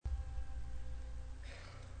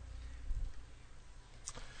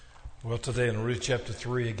Well, today in Ruth chapter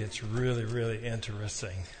 3, it gets really, really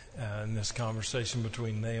interesting in this conversation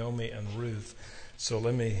between Naomi and Ruth. So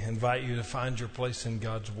let me invite you to find your place in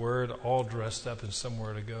God's Word, all dressed up and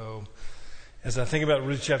somewhere to go. As I think about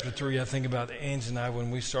Ruth chapter 3, I think about Ange and I when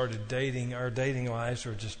we started dating. Our dating lives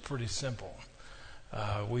were just pretty simple.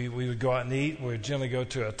 We would go out and eat. We would generally go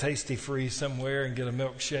to a Tasty Free somewhere and get a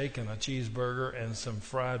milkshake and a cheeseburger and some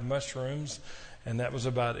fried mushrooms. And that was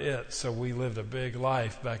about it. So we lived a big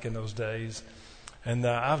life back in those days. And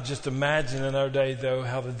I've just imagined in our day, though,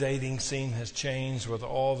 how the dating scene has changed with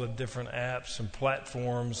all the different apps and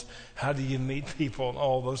platforms. How do you meet people and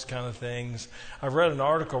all those kind of things? I read an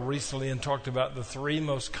article recently and talked about the 3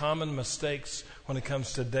 most common mistakes when it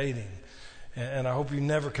comes to dating. And I hope you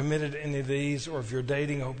never committed any of these, or if you're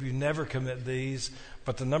dating, I hope you never commit these.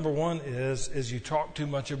 But the number one is you talk too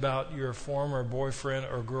much about your former boyfriend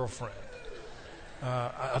or girlfriend.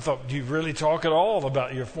 I thought, do you really talk at all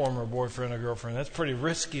about your former boyfriend or girlfriend? That's pretty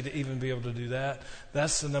risky to even be able to do that.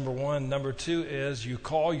 That's the number one. Number 2 is you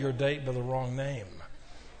call your date by the wrong name.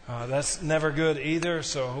 That's never good either,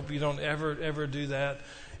 so I hope you don't ever do that.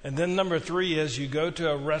 And then number 3 is you go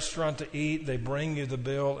to a restaurant to eat, they bring you the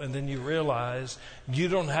bill, and then you realize you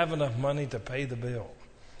don't have enough money to pay the bill.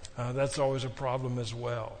 That's always a problem as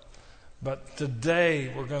well. But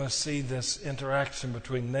today we're going to see this interaction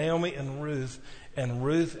between Naomi and Ruth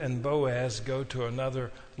and Boaz go to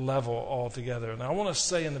another level altogether. And I want to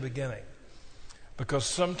say in the beginning, because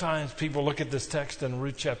sometimes people look at this text in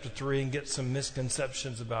Ruth chapter 3 and get some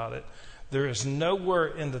misconceptions about it. There is nowhere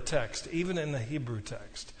in the text, even in the Hebrew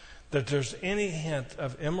text, that there's any hint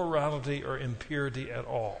of immorality or impurity at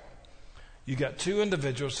all. You got 2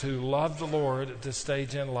 individuals who love the Lord at this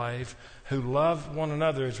stage in life, who love one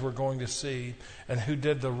another, as we're going to see, and who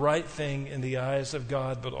did the right thing in the eyes of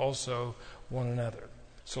God, but also one another.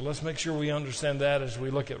 So let's make sure we understand that as we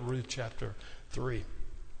look at Ruth chapter 3.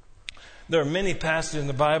 There are many passages in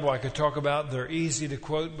the Bible I could talk about. They're easy to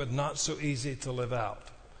quote, but not so easy to live out.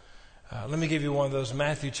 Let me give you one of those.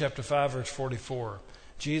 Matthew chapter 5, verse 44.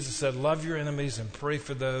 Jesus said, "Love your enemies and pray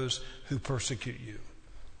for those who persecute you."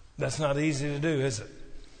 That's not easy to do, is it?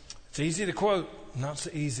 It's easy to quote, not so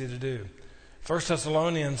easy to do. 1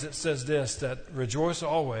 Thessalonians, it says this, that rejoice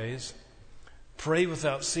always, pray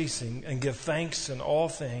without ceasing, and give thanks in all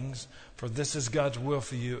things, for this is God's will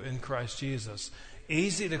for you in Christ Jesus.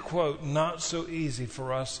 Easy to quote, not so easy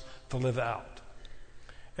for us to live out.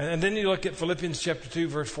 And then you look at Philippians chapter 2,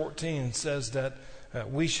 verse 14, it says that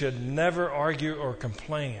we should never argue or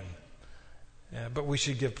complain. But we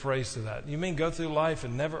should give praise to that. You mean go through life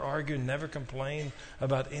and never argue, never complain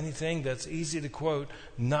about anything? That's easy to quote,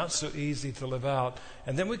 not so easy to live out.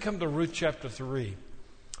 And then we come to Ruth chapter 3.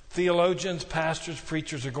 Theologians, pastors,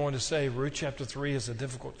 preachers are going to say Ruth chapter 3 is a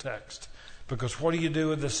difficult text. Because what do you do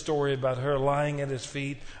with this story about her lying at his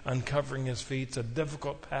feet, uncovering his feet? It's a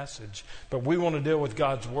difficult passage. But we want to deal with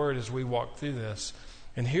God's word as we walk through this.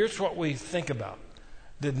 And here's what we think about.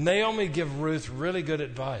 Did Naomi give Ruth really good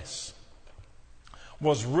advice?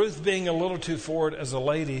 Was Ruth being a little too forward as a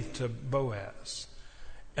lady to Boaz?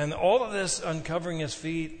 And all of this uncovering his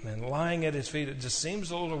feet and lying at his feet, it just seems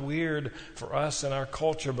a little weird for us in our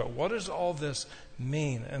culture. But what does all this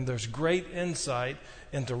mean? And there's great insight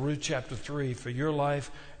into Ruth chapter 3 for your life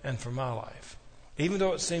and for my life. Even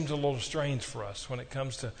though it seems a little strange for us when it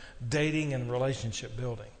comes to dating and relationship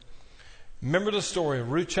building. Remember the story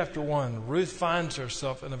of Ruth chapter 1. Ruth finds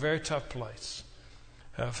herself in a very tough place.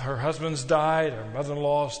 Her husband's died, her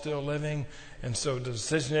mother-in-law is still living, and so the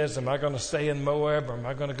decision is, am I going to stay in Moab or am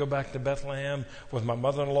I going to go back to Bethlehem with my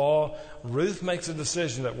mother-in-law? Ruth makes a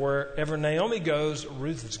decision that wherever Naomi goes,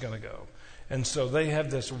 Ruth is going to go. And so they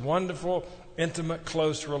have this wonderful, intimate,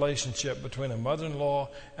 close relationship between a mother-in-law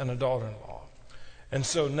and a daughter-in-law. And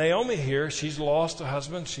so Naomi here, she's lost a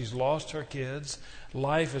husband, she's lost her kids.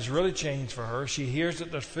 Life has really changed for her. She hears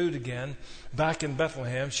that there's food again back in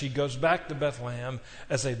Bethlehem. She goes back to Bethlehem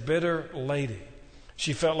as a bitter lady.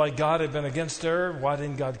 She felt like God had been against her. Why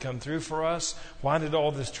didn't God come through for us? Why did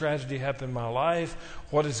all this tragedy happen in my life?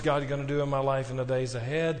 What is God going to do in my life in the days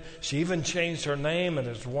ahead? She even changed her name, and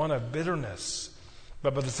it's one of bitterness.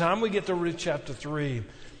 But by the time we get to Ruth chapter 3,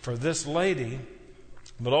 for this lady,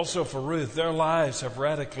 but also for Ruth, their lives have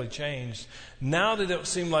radically changed. Now they don't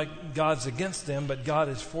seem like God's against them, but God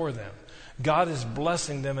is for them. God is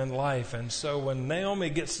blessing them in life. And so when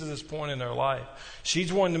Naomi gets to this point in her life,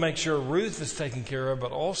 she's wanting to make sure Ruth is taken care of,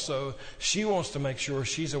 but also she wants to make sure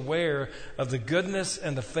she's aware of the goodness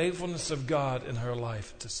and the faithfulness of God in her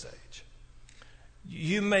life at this stage.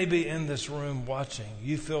 You may be in this room watching.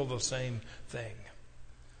 You feel the same thing.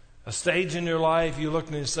 A stage in your life, you look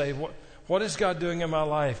and you say, what What is God doing in my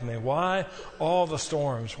life, man? Why all the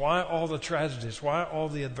storms? Why all the tragedies? Why all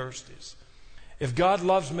the adversities? If God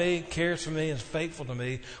loves me, cares for me, and is faithful to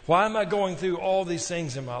me, why am I going through all these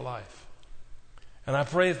things in my life? And I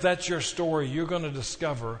pray if that's your story, you're going to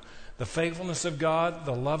discover the faithfulness of God,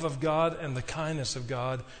 the love of God, and the kindness of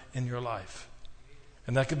God in your life.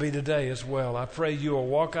 And that could be today as well. I pray you will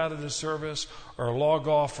walk out of this service or log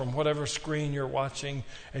off from whatever screen you're watching,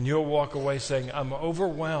 and you'll walk away saying, I'm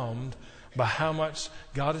overwhelmed by how much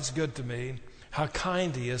God is good to me, how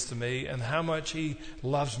kind He is to me, and how much He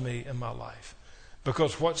loves me in my life.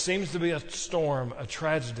 Because what seems to be a storm, a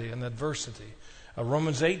tragedy, an adversity, a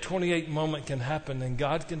Romans 8:28 moment can happen, and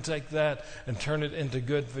God can take that and turn it into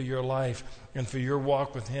good for your life and for your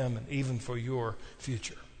walk with Him and even for your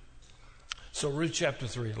future. So Ruth chapter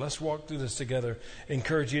 3, let's walk through this together.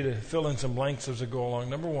 Encourage you to fill in some blanks as we go along.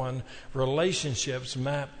 Number one, relationships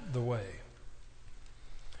map the way.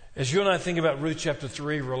 As you and I think about Ruth chapter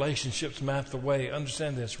 3, relationships map the way.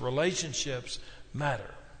 Understand this, relationships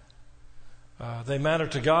matter. They matter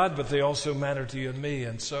to God, but they also matter to you and me.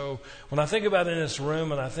 And so when I think about in this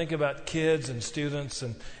room and I think about kids and students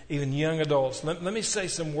and even young adults, let me say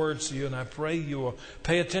some words to you, and I pray you will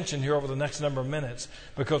pay attention here over the next number of minutes,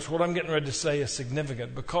 because what I'm getting ready to say is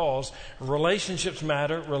significant, because relationships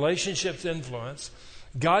matter, relationships influence.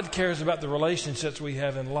 God cares about the relationships we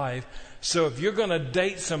have in life. So if you're going to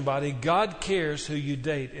date somebody, God cares who you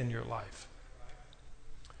date in your life.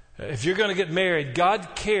 If you're going to get married, God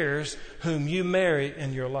cares whom you marry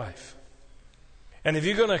in your life. And if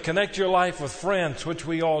you're going to connect your life with friends, which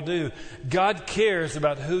we all do, God cares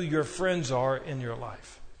about who your friends are in your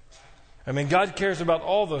life. I mean, God cares about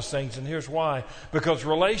all those things, and here's why. Because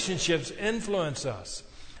relationships influence us.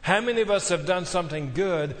 How many of us have done something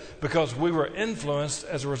good because we were influenced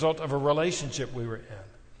as a result of a relationship we were in?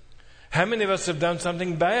 How many of us have done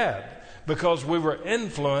something bad because we were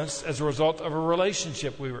influenced as a result of a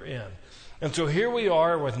relationship we were in? And so here we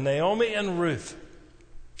are with Naomi and Ruth,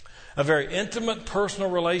 a very intimate personal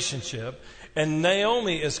relationship, and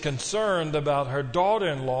Naomi is concerned about her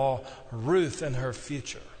daughter-in-law, Ruth, and her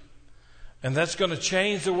future. And that's going to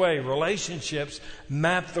change the way relationships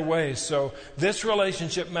map the way. So this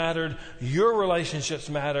relationship mattered. Your relationships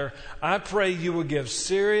matter. I pray you will give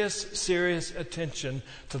serious attention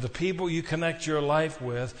to the people you connect your life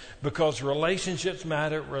with, because relationships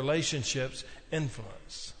matter. Relationships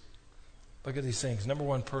influence. Look at these things. Number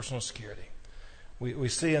one, personal security. We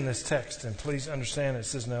see in this text, and please understand, it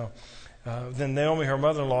says now, then Naomi, her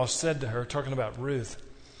mother-in-law, said to her, talking about Ruth,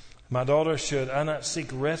 my daughter, should I not seek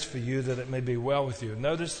rest for you, that it may be well with you?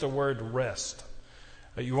 Notice the word rest.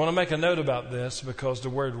 You want to make a note about this, because the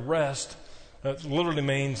word rest literally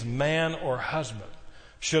means man or husband.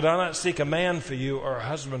 Should I not seek a man for you or a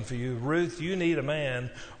husband for you? Ruth, you need a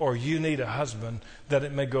man or you need a husband, that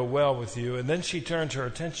it may go well with you. And then she turned her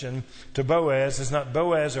attention to Boaz. It's not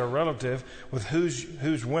Boaz, our relative, with whose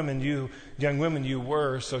young women you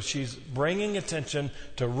were. So she's bringing attention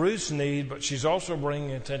to Ruth's need, but she's also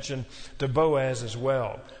bringing attention to Boaz as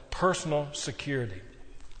well. Personal security.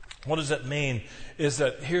 What does that mean? Is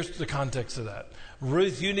that here's the context of that.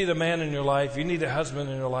 Ruth, you need a man in your life, you need a husband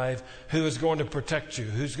in your life who is going to protect you,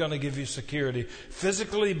 who's going to give you security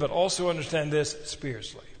physically, but also understand this,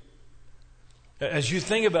 spiritually. As you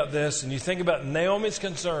think about this and you think about Naomi's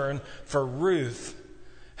concern for Ruth,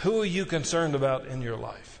 who are you concerned about in your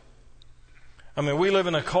life? I mean, we live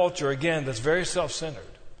in a culture, again, that's very self-centered.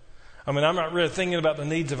 I mean, I'm not really thinking about the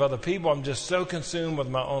needs of other people. I'm just so consumed with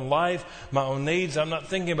my own life, my own needs. I'm not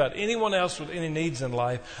thinking about anyone else with any needs in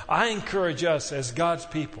life. I encourage us as God's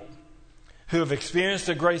people who have experienced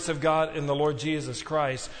the grace of God in the Lord Jesus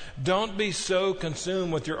Christ, don't be so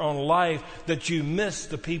consumed with your own life that you miss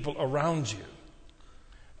the people around you.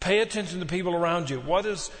 Pay attention to people around you. What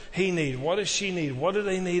does he need? What does she need? What do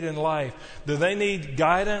they need in life? Do they need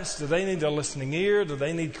guidance? Do they need a listening ear? Do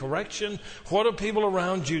they need correction? What do people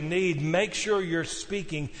around you need? Make sure you're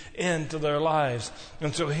speaking into their lives.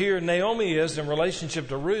 And so here Naomi is in relationship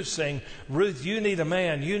to Ruth, saying, Ruth, you need a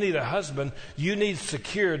man. You need a husband. You need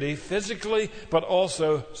security physically, but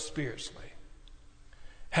also spiritually.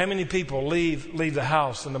 How many people leave the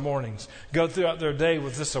house in the mornings, go throughout their day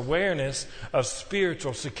with this awareness of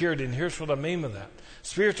spiritual security? And here's what I mean by that.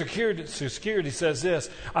 Spiritual security says this: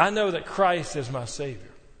 I know that Christ is my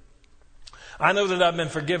Savior. I know that I've been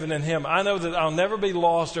forgiven in him. I know that I'll never be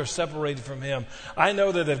lost or separated from him. I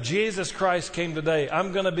know that if Jesus Christ came today,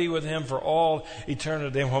 I'm going to be with him for all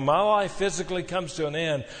eternity. And when my life physically comes to an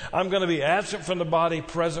end, I'm going to be absent from the body,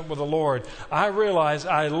 present with the Lord. I realize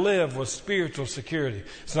I live with spiritual security.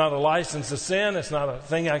 It's not a license to sin. It's not a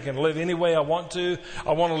thing I can live any way I want to.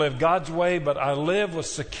 I want to live God's way, but I live with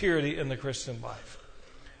security in the Christian life.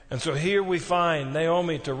 And so here we find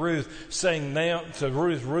Naomi to Ruth saying to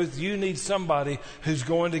Ruth, Ruth, you need somebody who's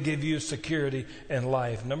going to give you security in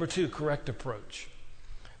life. Number 2, correct approach.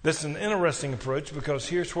 This is an interesting approach because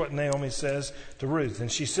here's what Naomi says to Ruth.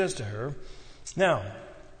 And she says to her, now,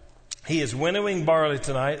 he is winnowing barley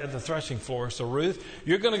tonight at the threshing floor. So Ruth,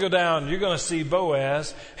 you're going to go down, you're going to see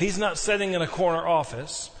Boaz. He's not sitting in a corner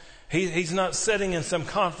office. He's not sitting in some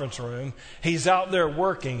conference room. He's out there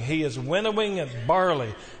working. He is winnowing at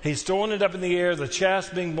barley. He's throwing it up in the air, the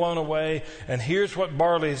chaff being blown away, and here's what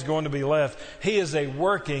barley is going to be left. He is a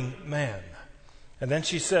working man. And then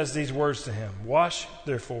she says these words to him, wash,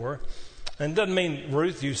 therefore. And it doesn't mean,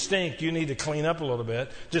 Ruth, you stink, you need to clean up a little bit.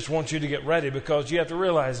 Just want you to get ready, because you have to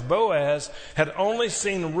realize Boaz had only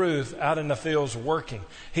seen Ruth out in the fields working.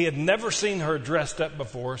 He had never seen her dressed up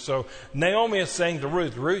before. So Naomi is saying to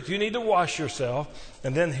Ruth, Ruth, you need to wash yourself.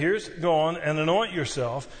 And then go on and anoint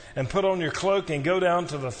yourself and put on your cloak and go down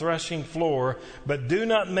to the threshing floor. But do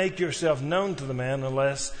not make yourself known to the man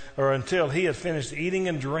until he has finished eating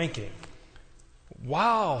and drinking.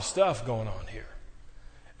 Wow, stuff going on here.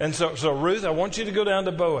 And so Ruth, I want you to go down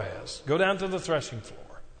to Boaz. Go down to the threshing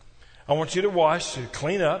floor. I want you to wash, to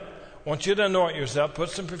clean up. I want you to anoint yourself, put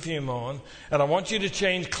some perfume on. And I want you to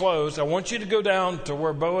change clothes. I want you to go down to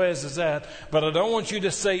where Boaz is at. But I don't want you to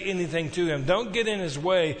say anything to him. Don't get in his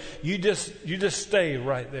way. You just stay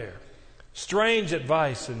right there. Strange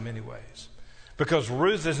advice in many ways. Because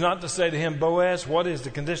Ruth is not to say to him, Boaz, what is the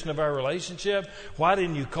condition of our relationship? Why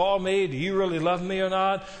didn't you call me? Do you really love me or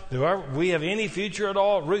not? Do we have any future at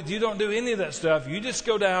all? Ruth, you don't do any of that stuff. You just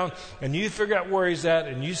go down and you figure out where he's at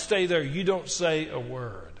and you stay there. You don't say a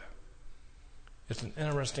word. It's an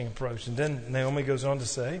interesting approach. And then Naomi goes on to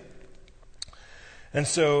say, and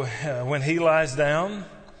so when he lies down,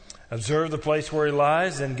 observe the place where he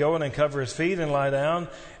lies, then go in and cover his feet and lie down,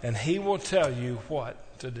 and he will tell you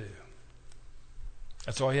what to do.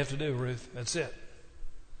 That's all you have to do, Ruth. That's it.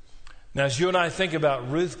 Now, as you and I think about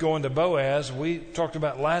Ruth going to Boaz, we talked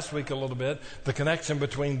about last week a little bit, the connection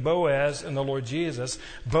between Boaz and the Lord Jesus.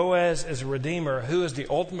 Boaz is a redeemer. Who is the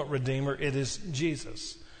ultimate redeemer? It is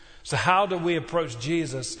Jesus. So how do we approach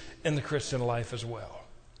Jesus in the Christian life as well?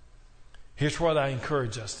 Here's what I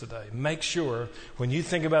encourage us today. Make sure when you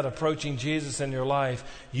think about approaching Jesus in your life,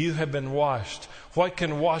 you have been washed. What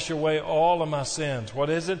can wash away all of my sins? What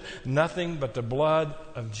is it? Nothing but the blood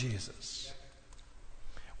of Jesus.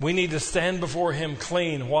 We need to stand before him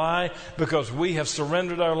clean. Why? Because we have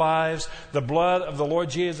surrendered our lives. The blood of the Lord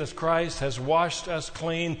Jesus Christ has washed us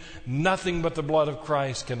clean. Nothing but the blood of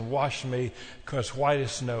Christ can wash me as white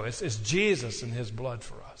as snow. It's Jesus and his blood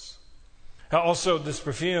for us. Also, this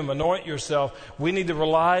perfume, anoint yourself. We need to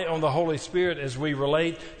rely on the Holy Spirit as we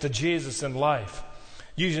relate to Jesus in life.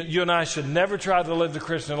 You and I should never try to live the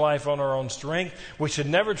Christian life on our own strength. We should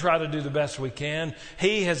never try to do the best we can.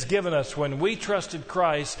 He has given us, when we trusted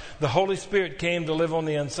Christ, the Holy Spirit came to live on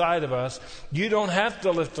the inside of us. You don't have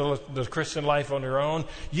to live the Christian life on your own.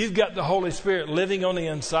 You've got the Holy Spirit living on the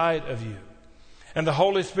inside of you. And the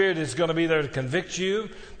Holy Spirit is going to be there to convict you.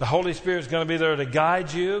 The Holy Spirit is going to be there to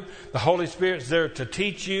guide you. The Holy Spirit is there to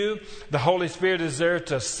teach you. The Holy Spirit is there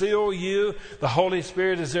to seal you. The Holy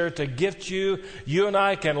Spirit is there to gift you. You and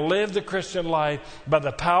I can live the Christian life by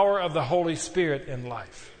the power of the Holy Spirit in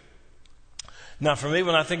life. Now, for me,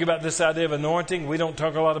 when I think about this idea of anointing, we don't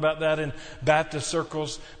talk a lot about that in Baptist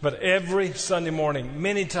circles, but every Sunday morning,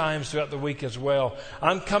 many times throughout the week as well,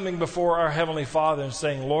 I'm coming before our Heavenly Father and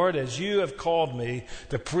saying, Lord, as you have called me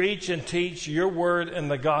to preach and teach your word and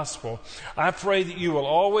the gospel, I pray that you will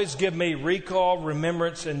always give me recall,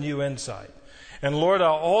 remembrance, and new insight. And Lord,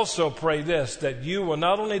 I'll also pray this, that you will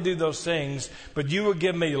not only do those things, but you will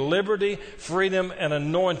give me liberty, freedom, and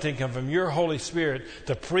anointing from your Holy Spirit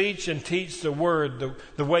to preach and teach the word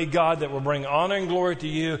the way, God, that will bring honor and glory to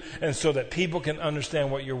you, and so that people can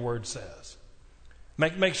understand what your word says.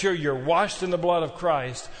 Make sure you're washed in the blood of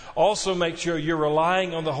Christ. Also make sure you're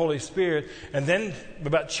relying on the Holy Spirit. And then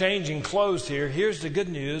about changing clothes here, here's the good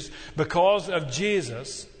news. Because of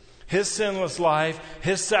Jesus, his sinless life,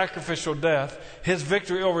 his sacrificial death, his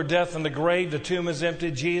victory over death and the grave, the tomb is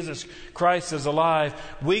empty, Jesus Christ is alive.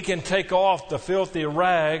 We can take off the filthy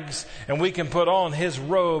rags and we can put on his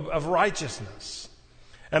robe of righteousness.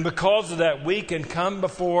 And because of that, we can come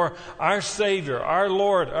before our Savior, our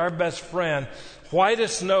Lord, our best friend, white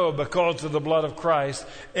as snow because of the blood of Christ,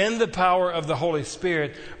 in the power of the Holy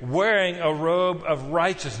Spirit, wearing a robe of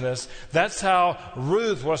righteousness. That's how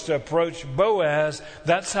Ruth was to approach Boaz.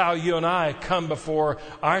 That's how you and I come before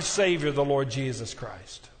our Savior, the Lord Jesus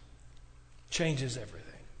Christ. Changes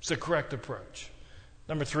everything. It's the correct approach.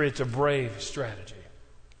 Number 3, it's a brave strategy.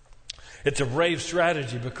 It's a brave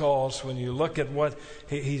strategy because when you look at what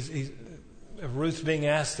Ruth's being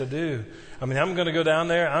asked to do, I mean, I'm going to go down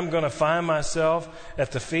there. I'm going to find myself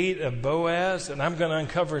at the feet of Boaz, and I'm going to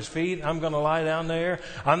uncover his feet. I'm going to lie down there.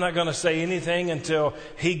 I'm not going to say anything until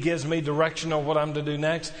he gives me direction on what I'm to do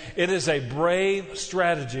next. It is a brave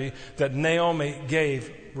strategy that Naomi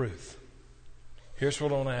gave Ruth. Here's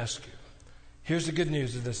what I want to ask you. Here's the good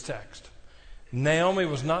news of this text. Naomi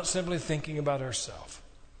was not simply thinking about herself.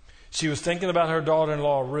 She was thinking about her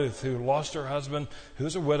daughter-in-law, Ruth, who lost her husband,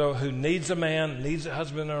 who's a widow, who needs a man, needs a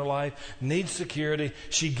husband in her life, needs security.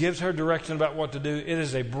 She gives her direction about what to do. It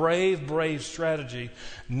is a brave, brave strategy.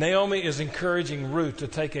 Naomi is encouraging Ruth to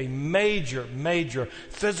take a major, major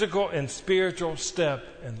physical and spiritual step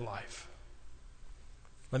in life.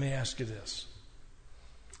 Let me ask you this.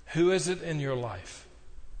 Who is it in your life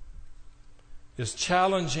is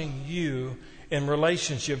challenging you in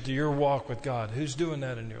relationship to your walk with God? Who's doing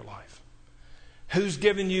that in your life? Who's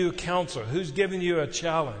giving you counsel? Who's giving you a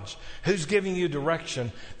challenge? Who's giving you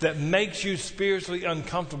direction that makes you spiritually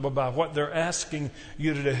uncomfortable by what they're asking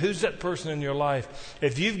you to do? Who's that person in your life?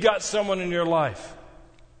 If you've got someone in your life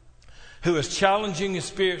who is challenging you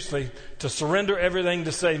spiritually to surrender everything,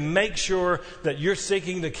 to say, make sure that you're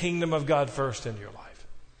seeking the kingdom of God first in your life.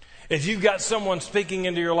 If you've got someone speaking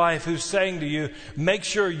into your life who's saying to you, make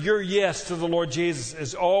sure your yes to the Lord Jesus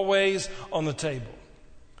is always on the table.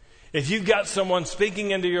 If you've got someone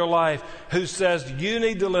speaking into your life who says you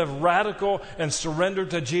need to live radical and surrender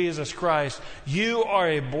to Jesus Christ, you are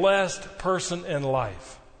a blessed person in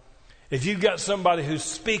life. If you've got somebody who's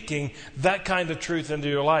speaking that kind of truth into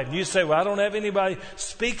your life, you say, well, I don't have anybody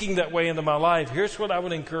speaking that way into my life. Here's what I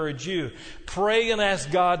would encourage you. Pray and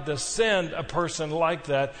ask God to send a person like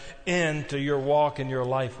that into your walk and your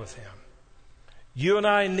life with Him. You and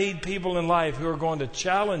I need people in life who are going to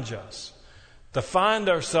challenge us to find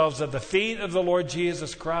ourselves at the feet of the Lord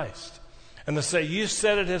Jesus Christ. And to say, you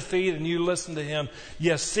sit at His feet and you listen to Him.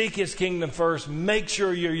 Yes, seek His kingdom first. Make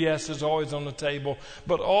sure your yes is always on the table.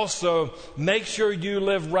 But also, make sure you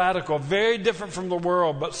live radical, very different from the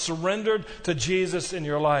world, but surrendered to Jesus in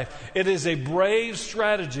your life. It is a brave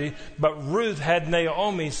strategy, but Ruth had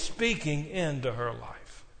Naomi speaking into her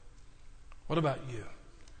life. What about you?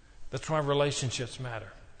 That's why relationships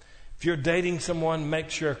matter. If you're dating someone, make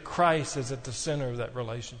sure Christ is at the center of that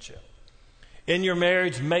relationship. In your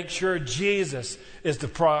marriage, make sure Jesus is the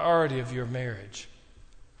priority of your marriage.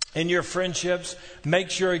 In your friendships,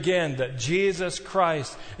 make sure again that Jesus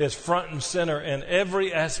Christ is front and center in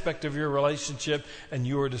every aspect of your relationship and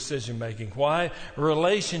your decision making. Why?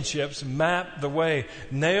 Relationships map the way.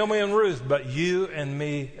 Naomi and Ruth, but you and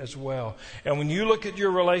me as well. And when you look at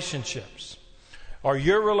your relationships, are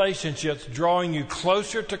your relationships drawing you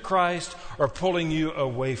closer to Christ or pulling you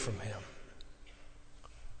away from Him?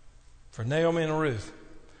 For Naomi and Ruth,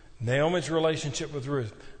 Naomi's relationship with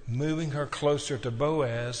Ruth, moving her closer to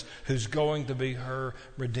Boaz, who's going to be her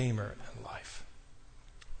redeemer in life.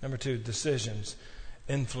 Number 2, decisions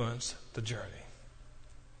influence the journey.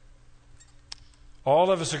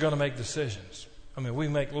 All of us are going to make decisions. I mean, we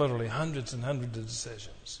make literally hundreds and hundreds of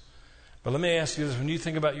decisions. But let me ask you this. When you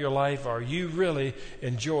think about your life, are you really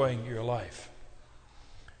enjoying your life?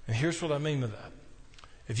 And here's what I mean by that.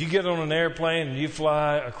 If you get on an airplane and you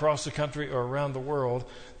fly across the country or around the world,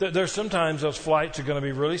 there's sometimes those flights are going to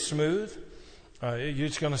be really smooth. You're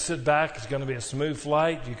just going to sit back. It's going to be a smooth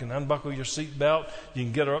flight. You can unbuckle your seat belt. You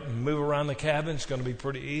can get up and move around the cabin. It's going to be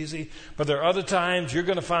pretty easy. But there are other times you're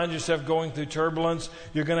going to find yourself going through turbulence.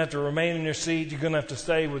 You're going to have to remain in your seat. You're going to have to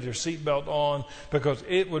stay with your seat belt on because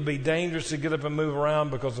it would be dangerous to get up and move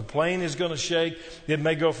around because the plane is going to shake. It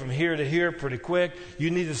may go from here to here pretty quick.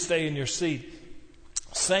 You need to stay in your seat.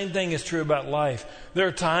 Same thing is true about life. There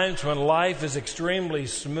are times when life is extremely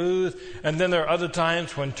smooth, and then there are other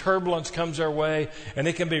times when turbulence comes our way, and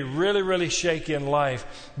it can be really, really shaky in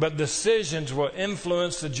life. But decisions will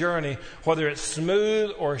influence the journey, whether it's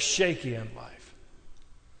smooth or shaky in life.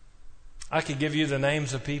 I could give you the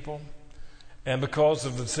names of people, and because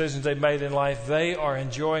of the decisions they've made in life, they are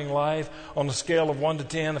enjoying life. On a scale of 1 to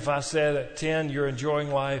 10, if I said at 10 you're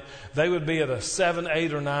enjoying life, they would be at a 7,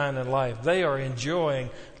 8, or 9 in life. They are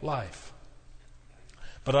enjoying life.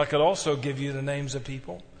 But I could also give you the names of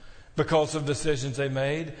people, because of decisions they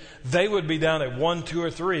made. They would be down at 1, 2, or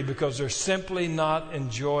 3 because they're simply not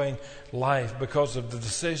enjoying life because of the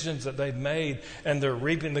decisions that they've made, and they're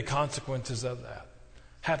reaping the consequences of that.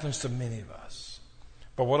 Happens to many of us.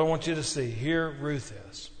 But what I want you to see, here Ruth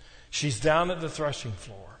is. She's down at the threshing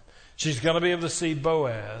floor. She's going to be able to see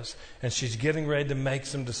Boaz, and she's getting ready to make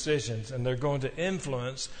some decisions, and they're going to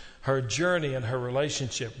influence her journey and her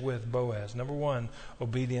relationship with Boaz. Number 1,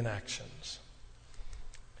 obedient actions.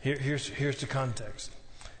 Here's the context.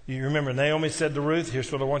 You remember Naomi said to Ruth,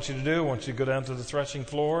 here's what I want you to do. I want you to go down to the threshing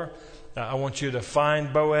floor. I want you to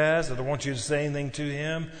find Boaz. I don't want you to say anything to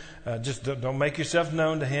him. Just don't make yourself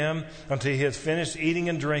known to him until he has finished eating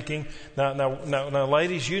and drinking. Now,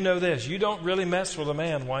 ladies, you know this. You don't really mess with a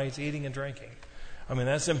man while he's eating and drinking. I mean,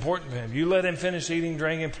 that's important to him. You let him finish eating and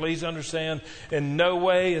drinking. Please understand, in no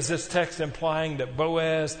way is this text implying that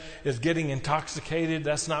Boaz is getting intoxicated.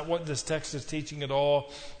 That's not what this text is teaching at all.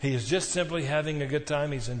 He is just simply having a good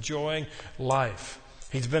time. He's enjoying life.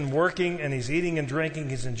 He's been working and he's eating and drinking.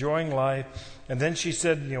 He's enjoying life. And then she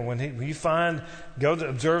said, when you go to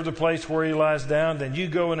observe the place where he lies down, then you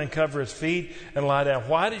go in and cover his feet and lie down.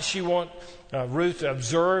 Why did she want Ruth to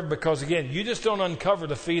observe? Because again, you just don't uncover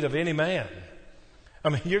the feet of any man. I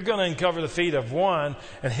mean, you're going to uncover the feet of one,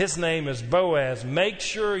 and his name is Boaz. Make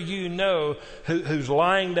sure you know who's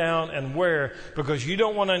lying down and where, because you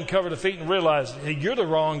don't want to uncover the feet and realize, hey, you're the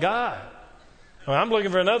wrong guy. I mean, I'm looking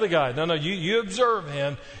for another guy. No, you observe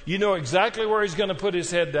him. You know exactly where he's going to put his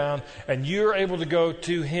head down, and you're able to go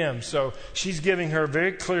to him. So she's giving her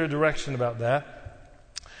very clear direction about that.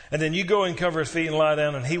 And then you go and cover his feet and lie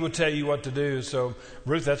down, and he will tell you what to do. So,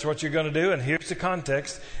 Ruth, that's what you're going to do. And here's the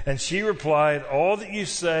context. And she replied, all that you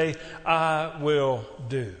say, I will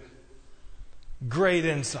do. Great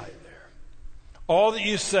insight there. All that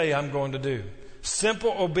you say, I'm going to do.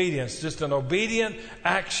 Simple obedience, just an obedient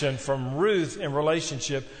action from Ruth in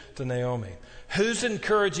relationship to Naomi. Who's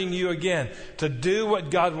encouraging you again to do what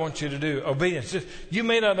God wants you to do? Obedience. You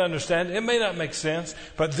may not understand it. It may not make sense,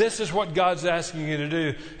 but this is what God's asking you to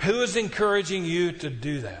do. Who is encouraging you to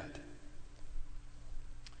do that?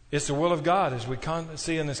 It's the will of God, as we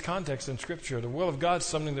see in this context in Scripture. The will of God is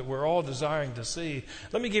something that we're all desiring to see.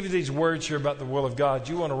 Let me give you these words here about the will of God.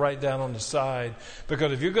 You want to write down on the side.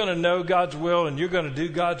 Because if you're going to know God's will and you're going to do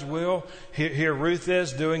God's will, here Ruth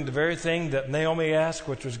is doing the very thing that Naomi asked,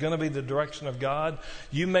 which was going to be the direction of God.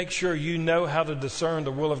 You make sure you know how to discern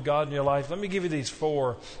the will of God in your life. Let me give you these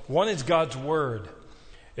 4. One is God's Word.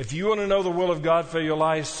 If you want to know the will of God for your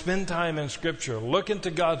life, spend time in Scripture. Look into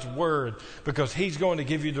God's Word, because He's going to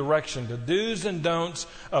give you direction, the do's and don'ts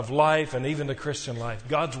of life and even the Christian life.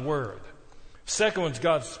 God's Word. Second one's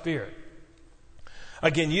God's Spirit.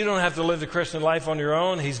 Again, you don't have to live the Christian life on your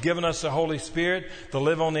own. He's given us the Holy Spirit to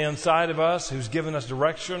live on the inside of us, who's given us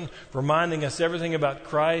direction, reminding us everything about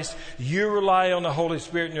Christ. You rely on the Holy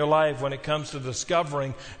Spirit in your life when it comes to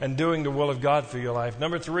discovering and doing the will of God for your life.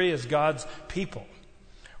 Number 3 is God's people.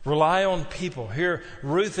 Rely on people. Here,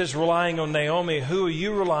 Ruth is relying on Naomi. Who are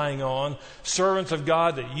you relying on? Servants of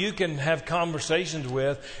God that you can have conversations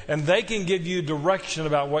with, and they can give you direction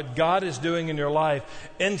about what God is doing in your life,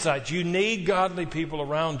 insights. You need godly people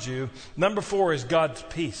around you. Number 4 is God's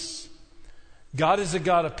peace. God is a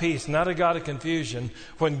God of peace, not a God of confusion.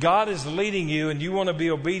 When God is leading you and you want to be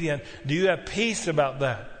obedient, do you have peace about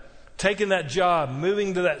that? Taking that job,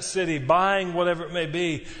 moving to that city, buying whatever it may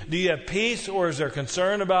be. Do you have peace, or is there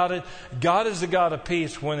concern about it? God is a God of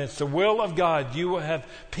peace. When it's the will of God, you will have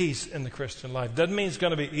peace in the Christian life. Doesn't mean it's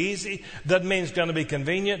going to be easy. Doesn't mean it's going to be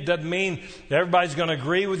convenient. Doesn't mean everybody's going to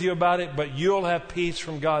agree with you about it. But you'll have peace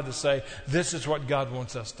from God to say, this is what God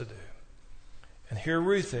wants us to do. And here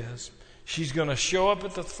Ruth is. She's going to show up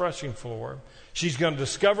at the threshing floor. She's going to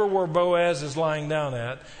discover where Boaz is lying down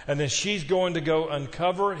at. And then she's going to go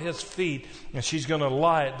uncover his feet. And she's going to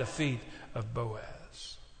lie at the feet of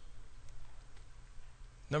Boaz.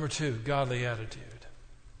 Number 2, godly attitude.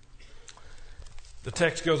 The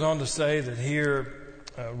text goes on to say that here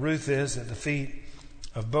Ruth is at the feet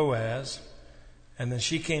of Boaz. And then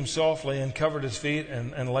she came softly and covered his feet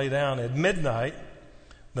and lay down. At midnight,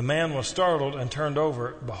 the man was startled and turned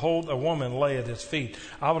over. Behold, a woman lay at his feet.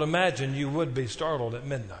 I would imagine you would be startled at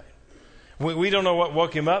midnight. We don't know what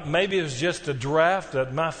woke him up. Maybe it was just a draft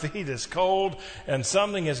that my feet is cold and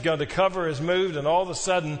something is going to cover his mood. And all of a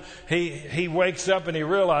sudden, he wakes up and he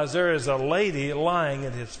realizes there is a lady lying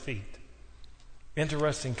at his feet.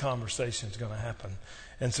 Interesting conversation is going to happen.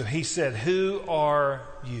 And so he said, who are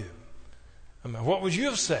you? I mean, what would you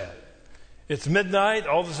have said It's midnight.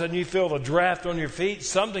 All of a sudden you feel the draft on your feet.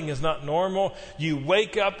 Something is not normal. You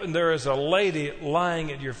wake up and there is a lady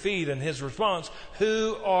lying at your feet. And his response,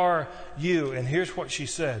 who are you? And here's what she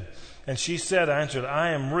said. And she said, I answered, I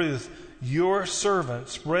am Ruth, your servant.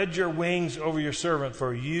 Spread your wings over your servant,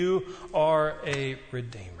 for you are a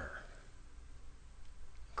redeemer.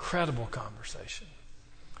 Incredible conversation.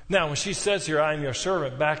 Now, when she says here, I am your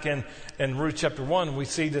servant, back in Ruth chapter 1, we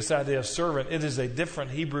see this idea of servant. It is a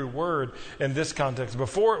different Hebrew word in this context.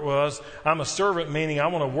 Before it was, I'm a servant, meaning I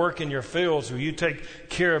want to work in your fields. Will you take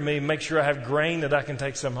care of me, make sure I have grain that I can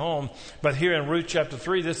take some home? But here in Ruth chapter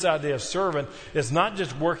 3, this idea of servant is not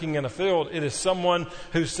just working in a field. It is someone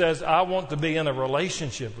who says, I want to be in a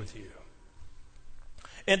relationship with you.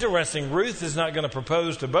 Interesting, Ruth is not going to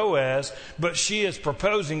propose to Boaz, but she is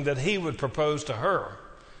proposing that he would propose to her.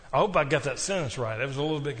 I hope I got that sentence right. It was a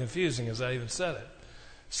little bit confusing as I even said it.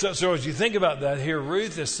 So as you think about that here,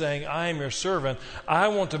 Ruth is saying, I am your servant. I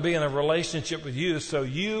want to be in a relationship with you, so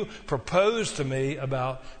you propose to me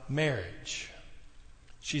about marriage.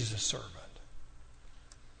 She's a servant.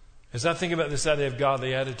 As I think about this idea of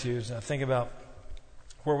godly attitudes, and I think about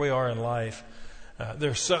where we are in life,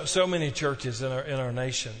 there's so many churches in our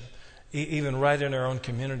nation, even right in our own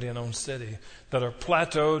community and own city, that are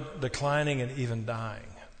plateaued, declining, and even dying.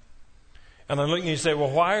 And I'm looking and you say, well,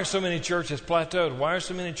 why are so many churches plateaued? Why are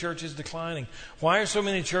so many churches declining? Why are so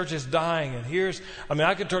many churches dying? And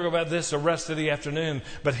I could talk about this the rest of the afternoon,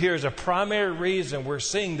 but here's a primary reason we're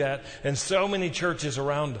seeing that in so many churches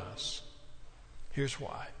around us. Here's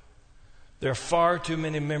why. There are far too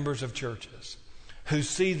many members of churches who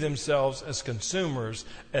see themselves as consumers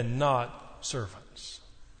and not servants.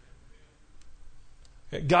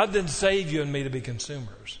 God didn't save you and me to be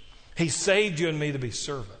consumers. He saved you and me to be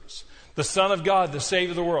servants. The Son of God, the Savior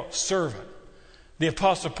of the world, servant. The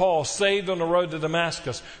Apostle Paul, saved on the road to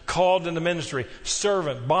Damascus, called into ministry,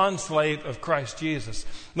 servant, bondslave of Christ Jesus.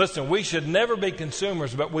 Listen, we should never be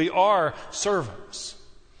consumers, but we are servants.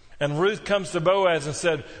 And Ruth comes to Boaz and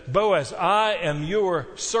said, Boaz, I am your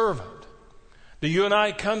servant. Do you and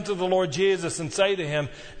I come to the Lord Jesus and say to him,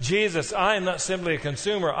 Jesus, I am not simply a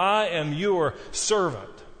consumer, I am your servant.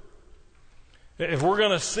 If we're going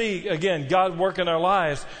to see, again, God work in our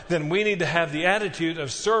lives, then we need to have the attitude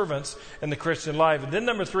of servants in the Christian life. And then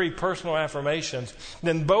number 3, personal affirmations.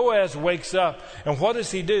 Then Boaz wakes up, and what does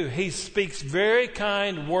he do? He speaks very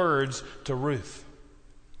kind words to Ruth.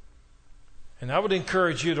 And I would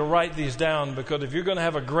encourage you to write these down, because if you're going to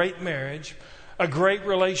have a great marriage, a great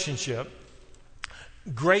relationship,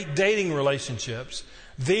 great dating relationships,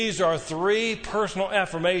 these are 3 personal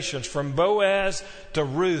affirmations from Boaz to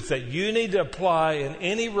Ruth that you need to apply in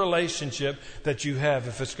any relationship that you have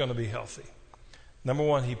if it's going to be healthy. Number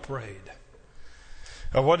 1, he prayed.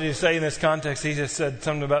 What did he say in this context? He just said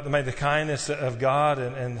something about the kindness of God,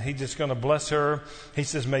 and he's just going to bless her. He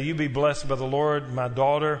says, may you be blessed by the Lord, my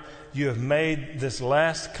daughter. You have made this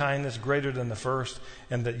last kindness greater than the first,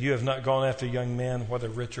 and that you have not gone after young men, whether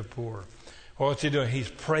rich or poor. Well, what's he doing? He's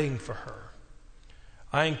praying for her.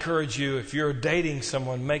 I encourage you, if you're dating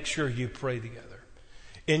someone, make sure you pray together.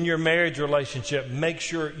 In your marriage relationship, make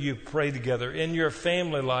sure you pray together. In your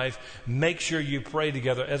family life, make sure you pray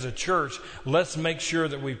together. As a church, let's make sure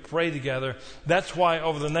that we pray together. That's why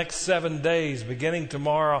over the next 7 days, beginning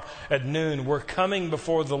tomorrow at noon, we're coming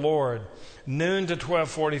before the Lord. Noon to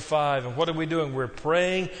 12:45. And what are we doing? We're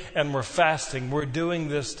praying and we're fasting. We're doing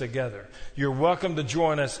this together. You're welcome to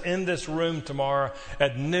join us in this room tomorrow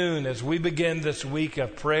at noon as we begin this week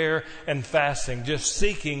of prayer and fasting, just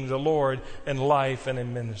seeking the Lord in life and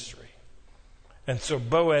in ministry. And so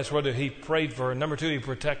Boaz, whether he prayed for her. Number 2,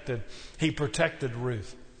 he protected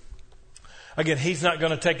Ruth. Again, he's not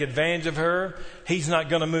going to take advantage of her. He's not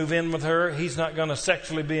going to move in with her. He's not going to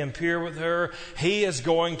sexually be impure with her. He is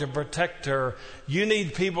going to protect her. You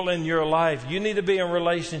need people in your life. You need to be in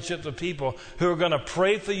relationships with people who are going to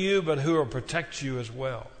pray for you, but who will protect you as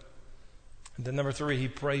well. And then number 3, he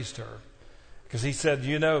praised her. Because he said,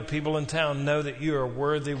 people in town know that you're a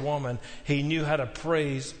worthy woman. He knew how to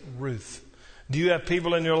praise Ruth. Do you have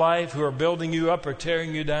people in your life who are building you up or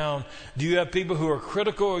tearing you down? Do you have people who are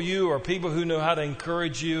critical of you, or people who know how to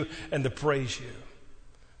encourage you and to praise you?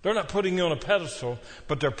 They're not putting you on a pedestal,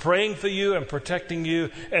 but they're praying for you and protecting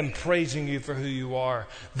you and praising you for who you are.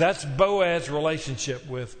 That's Boaz's relationship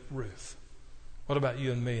with Ruth. What about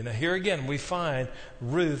you and me? Now here again, we find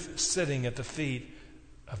Ruth sitting at the feet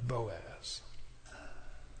of Boaz.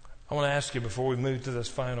 I want to ask you before we move to this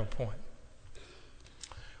final point.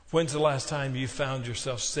 When's the last time you found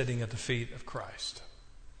yourself sitting at the feet of Christ,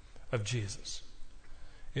 of Jesus?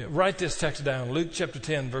 Write this text down, Luke chapter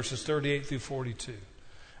 10, verses 38 through 42.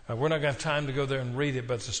 We're not going to have time to go there and read it,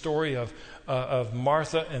 but it's a story of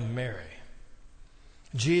Martha and Mary.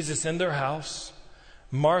 Jesus in their house.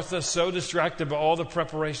 Martha so distracted by all the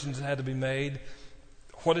preparations that had to be made.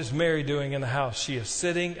 What is Mary doing in the house? She is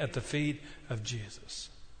sitting at the feet of Jesus.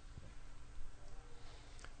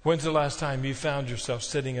 When's the last time you found yourself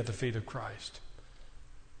sitting at the feet of Christ?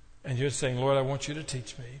 And you're saying, Lord, I want you to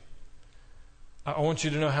teach me. I want you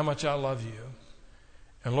to know how much I love you.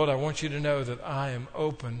 And Lord, I want you to know that I am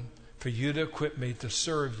open for you to equip me to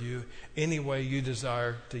serve you any way you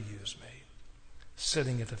desire to use me.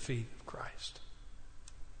 Sitting at the feet of Christ.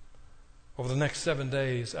 Over the next 7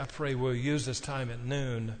 days, I pray we'll use this time at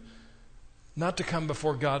noon not to come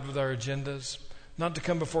before God with our agendas, not to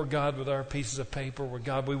come before God with our pieces of paper where,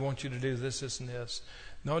 God, we want you to do this, this, and this.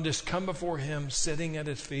 No, just come before Him sitting at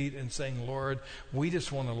His feet and saying, Lord, we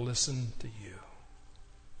just want to listen to you.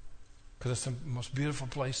 Because it's the most beautiful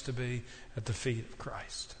place to be, at the feet of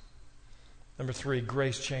Christ. Number 3,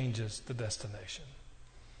 grace changes the destination.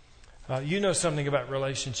 You know something about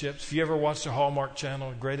relationships. If you ever watched the Hallmark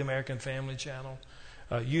Channel, Great American Family Channel,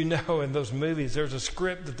 you know in those movies there's a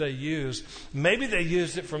script that they use. Maybe they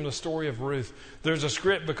used it from the story of Ruth. There's a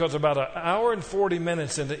script because about an hour and 40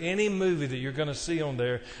 minutes into any movie that you're going to see on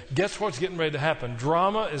there, guess what's getting ready to happen?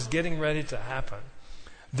 Drama is getting ready to happen.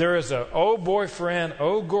 There is an old boyfriend,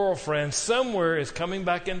 old girlfriend somewhere is coming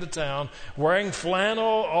back into town wearing flannel,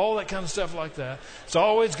 all that kind of stuff like that. It's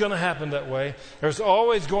always going to happen that way. There's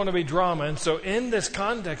always going to be drama. And so in this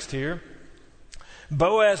context here,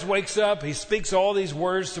 Boaz wakes up. He speaks all these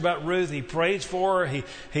words about Ruth. He prays for her.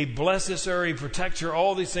 He blesses her. He protects her,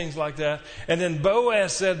 all these things like that. And then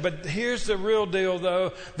Boaz said, but here's the real deal,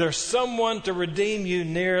 though. There's someone to redeem you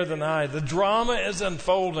nearer than I. The drama is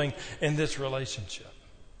unfolding in this relationship.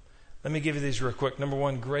 Let me give you these real quick. Number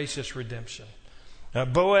 1, gracious redemption. Now,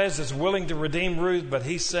 Boaz is willing to redeem Ruth, but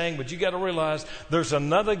he's saying, but you got to realize there's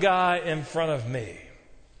another guy in front of me.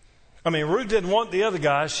 I mean, Ruth didn't want the other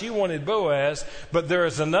guy. She wanted Boaz, but there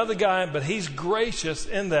is another guy, but he's gracious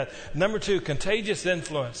in that. Number 2, contagious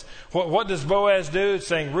influence. What does Boaz do? It's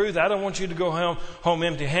saying, Ruth, I don't want you to go home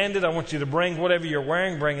empty-handed. I want you to bring whatever you're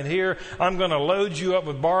wearing, bring it here. I'm going to load you up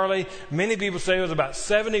with barley. Many people say it was about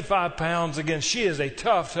 75 pounds. Again, she is a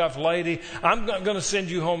tough, tough lady. I'm not going to send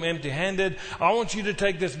you home empty-handed. I want you to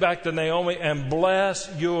take this back to Naomi and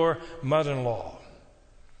bless your mother-in-law.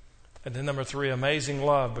 And then number 3, amazing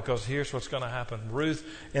love, because here's what's going to happen. Ruth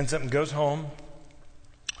ends up and goes home,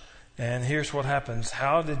 and here's what happens.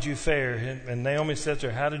 How did you fare? And Naomi said to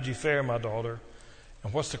her, how did you fare, my daughter?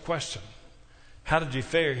 And what's the question? How did you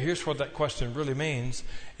fare? Here's what that question really means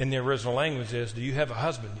in the original language is, do you have a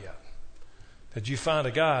husband yet? Did you find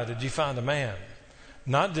a guy? Did you find a man?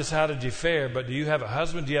 Not just how did you fare, but do you have a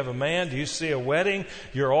husband? Do you have a man? Do you see a wedding?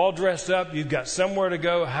 You're all dressed up. You've got somewhere to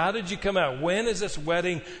go. How did you come out? When is this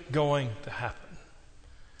wedding going to happen?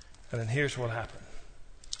 And then here's what happened.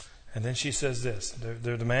 And then she says this.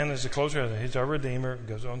 The man is the closer. He's our Redeemer.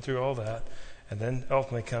 Goes on through all that. And then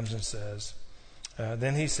ultimately comes and says,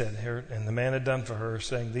 then he said, here, and the man had done for her,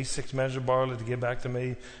 saying, these 6 measures of barley to give back to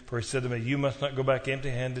me. For he said to me, you must not go back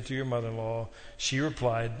empty-handed to your mother-in-law. She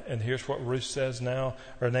replied, and here's what Ruth says now,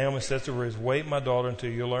 or Naomi says to Ruth, wait, my daughter,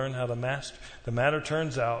 until you learn how the matter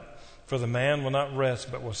turns out. For the man will not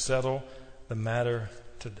rest, but will settle the matter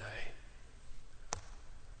today.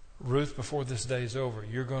 Ruth, before this day is over,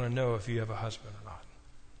 you're going to know if you have a husband or not.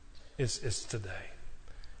 It's today.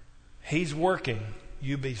 He's working,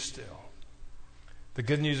 you be still. The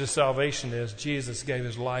good news of salvation is Jesus gave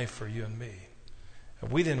His life for you and me. And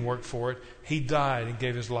we didn't work for it. He died and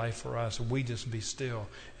gave His life for us. We just be still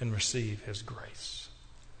and receive His grace.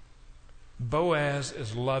 Boaz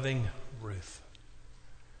is loving Ruth.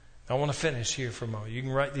 I want to finish here for a moment. You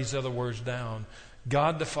can write these other words down.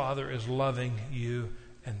 God the Father is loving you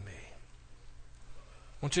and me.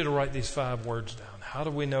 I want you to write these 5 words down. How do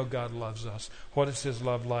we know God loves us? What is His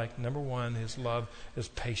love like? Number 1, His love is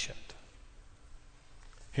patient.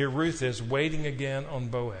 Here Ruth is waiting again on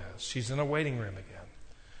Boaz. She's in a waiting room again.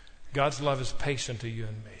 God's love is patient to you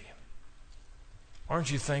and me.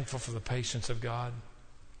 Aren't you thankful for the patience of God?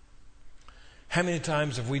 How many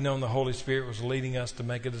times have we known the Holy Spirit was leading us to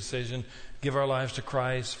make a decision, give our lives to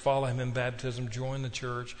Christ, follow Him in baptism, join the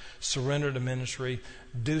church, surrender to ministry,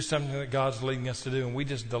 do something that God's leading us to do, and we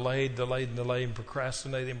just delayed and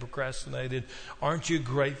procrastinated. Aren't you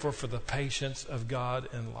grateful for the patience of God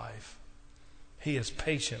in life? He is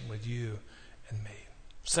patient with you and me.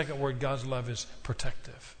 Second word, God's love is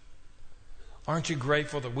protective. Aren't you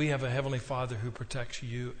grateful that we have a Heavenly Father who protects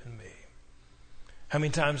you and me? How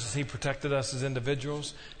many times has He protected us as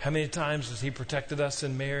individuals? How many times has He protected us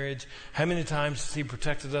in marriage? How many times has He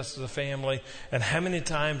protected us as a family? And how many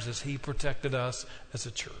times has He protected us as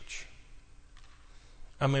a church?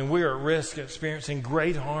 I mean, we are at risk of experiencing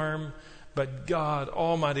great harm, but God,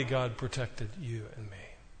 Almighty God, protected you and me.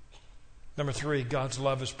 Number 3, God's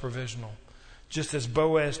love is provisional. Just as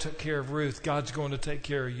Boaz took care of Ruth, God's going to take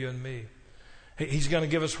care of you and me. He's going to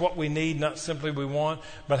give us what we need, not simply we want.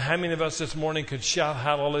 But how many of us this morning could shout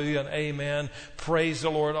hallelujah and amen, praise the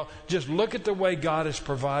Lord? Just look at the way God has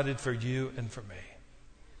provided for you and for me.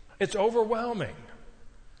 It's overwhelming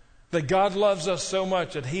that God loves us so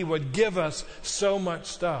much that He would give us so much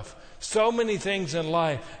stuff. So many things in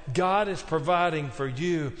life God is providing for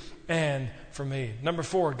you and for me. Number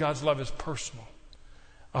 4, God's love is personal.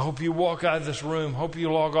 I hope you walk out of this room, hope you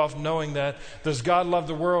log off knowing that. Does God love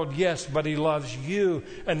the world? Yes, but He loves you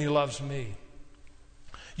and He loves me.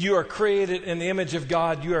 You are created in the image of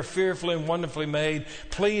God. You are fearfully and wonderfully made.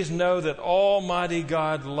 Please know that Almighty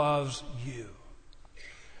God loves you.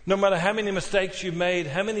 No matter how many mistakes you've made,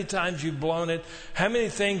 how many times you've blown it, how many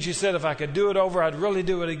things you said, if I could do it over, I'd really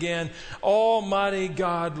do it again. Almighty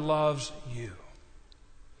God loves you.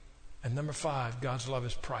 And number 5, God's love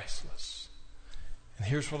is priceless. And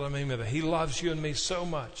here's what I mean by that. He loves you and me so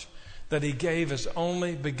much that He gave His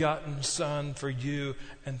only begotten Son for you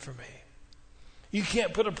and for me. You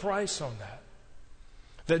can't put a price on that.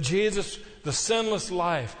 That Jesus, the sinless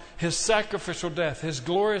life, His sacrificial death, His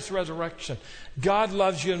glorious resurrection, God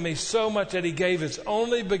loves you and me so much that He gave His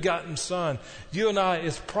only begotten Son. You and I,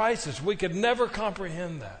 it's priceless. We could never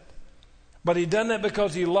comprehend that. But He done that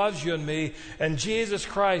because He loves you and me. And Jesus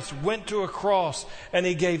Christ went to a cross and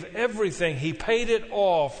He gave everything. He paid it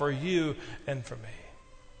all for you and for me.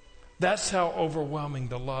 That's how overwhelming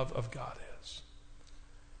the love of God is.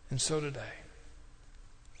 And so today,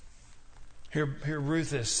 here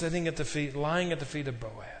Ruth is sitting at the feet, lying at the feet of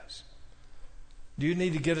Boaz. Do you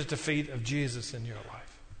need to get at the feet of Jesus in your life?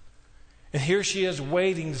 And here she is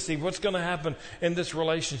waiting to see what's going to happen in this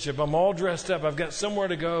relationship. I'm all dressed up. I've got somewhere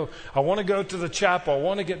to go. I want to go to the chapel. I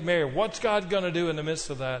want to get married. What's God going to do in the midst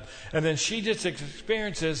of that? And then she just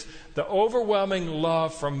experiences the overwhelming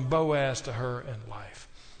love from Boaz to her in life.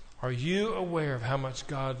 Are you aware of how much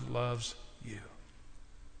God loves you?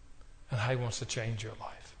 And how He wants to change your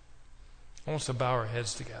life? I want us to bow our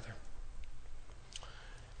heads together.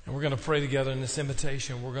 And we're going to pray together in this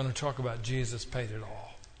invitation. We're going to talk about Jesus paid it all.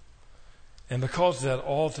 And because of that,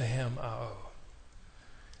 all to Him I owe.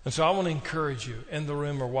 And so I want to encourage you in the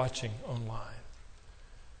room or watching online.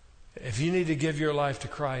 If you need to give your life to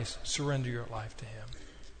Christ, surrender your life to Him.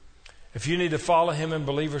 If you need to follow Him in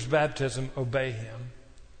believer's baptism, obey Him.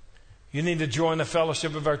 You need to join the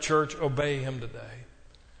fellowship of our church, obey Him today.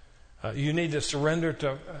 You need to surrender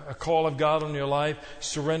to a call of God on your life.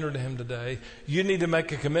 Surrender to Him today. You need to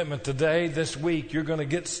make a commitment today, this week. You're going to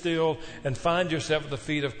get still and find yourself at the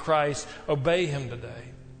feet of Christ. Obey Him today.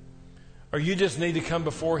 Or you just need to come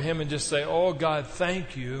before Him and just say, oh God,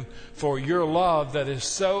 thank you for your love that is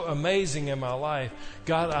so amazing in my life.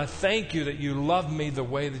 God, I thank you that you love me the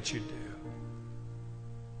way that you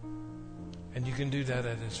do. And you can do that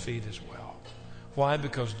at His feet as well. Why?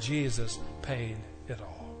 Because Jesus paid it all.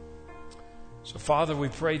 So, Father, we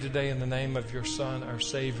pray today in the name of your Son, our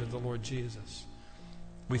Savior, the Lord Jesus.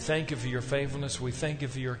 We thank you for your faithfulness. We thank you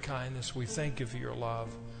for your kindness. We thank you for your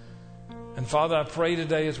love. And, Father, I pray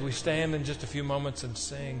today as we stand in just a few moments and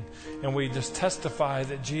sing, and we just testify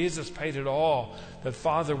that Jesus paid it all, that,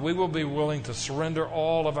 Father, we will be willing to surrender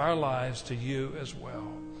all of our lives to you as well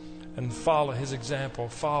and follow His example,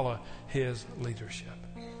 follow His leadership.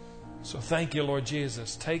 So thank you, Lord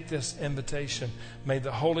Jesus. Take this invitation. May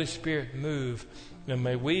the Holy Spirit move, and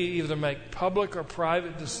may we either make public or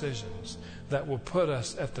private decisions that will put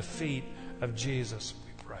us at the feet of Jesus,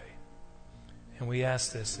 we pray. And we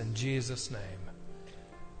ask this in Jesus' name.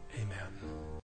 Amen.